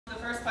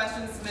first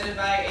question submitted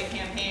by a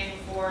campaign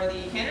for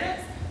the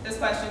candidates. This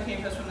question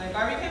came to us from the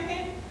Garvey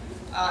campaign,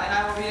 and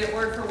I will read it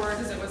word for word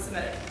as it was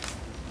submitted.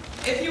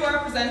 If you are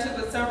presented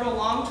with several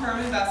long-term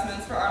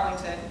investments for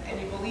Arlington,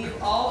 and you believe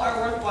all are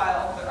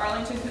worthwhile, but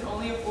Arlington can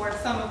only afford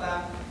some of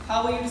them,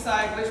 how will you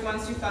decide which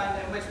ones to fund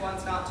and which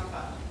ones not to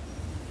fund?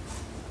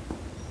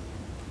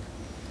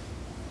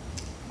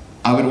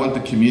 I would want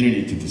the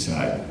community to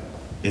decide.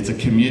 It's a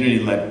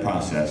community-led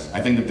process.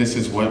 I think that this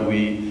is what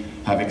we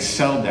have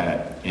excelled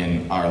at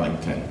in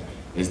Arlington,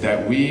 is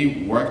that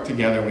we work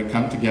together, we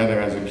come together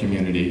as a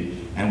community,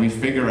 and we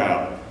figure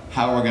out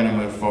how we're going to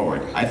move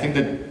forward. I think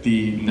that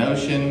the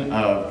notion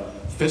of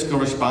fiscal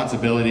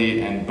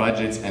responsibility and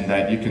budgets, and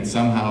that you can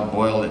somehow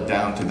boil it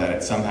down to that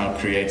it somehow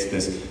creates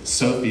this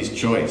Sophie's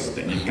choice,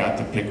 that you've got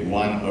to pick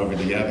one over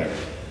the other.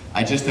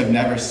 I just have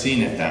never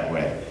seen it that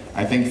way.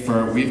 I think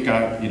we've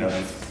got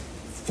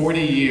 40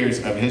 years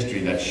of history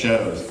that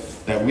shows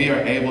that we are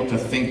able to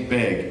think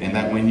big, and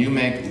that when you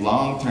make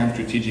long-term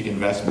strategic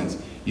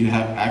investments, you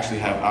actually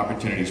have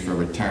opportunities for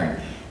return.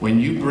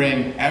 When you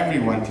bring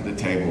everyone to the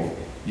table,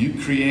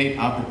 you create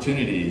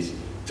opportunities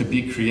to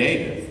be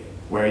creative,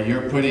 where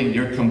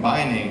you're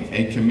combining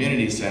a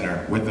community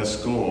center with a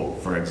school,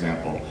 for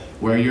example,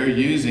 where you're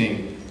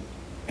using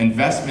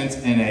investments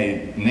in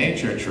a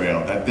nature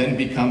trail that then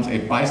becomes a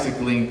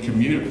bicycling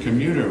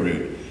commuter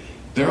route.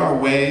 There are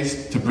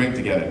ways to bring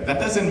together.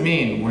 That doesn't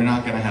mean we're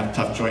not going to have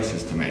tough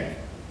choices to make.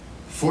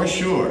 For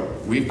sure,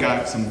 we've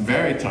got some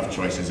very tough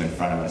choices in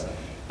front of us.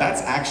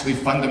 That's actually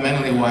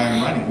fundamentally why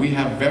I'm running. We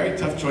have very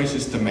tough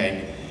choices to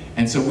make,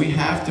 and so we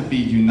have to be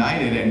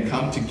united and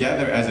come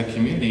together as a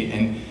community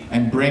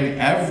and bring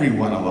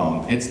everyone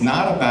along. It's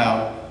not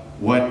about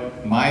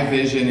what my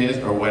vision is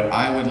or what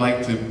I would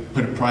like to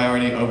put a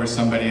priority over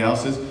somebody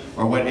else's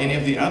or what any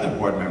of the other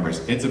board members.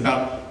 It's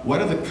about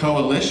what are the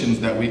coalitions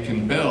that we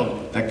can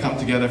build that come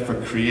together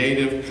for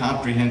creative,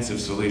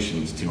 comprehensive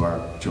solutions to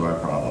our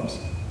problems.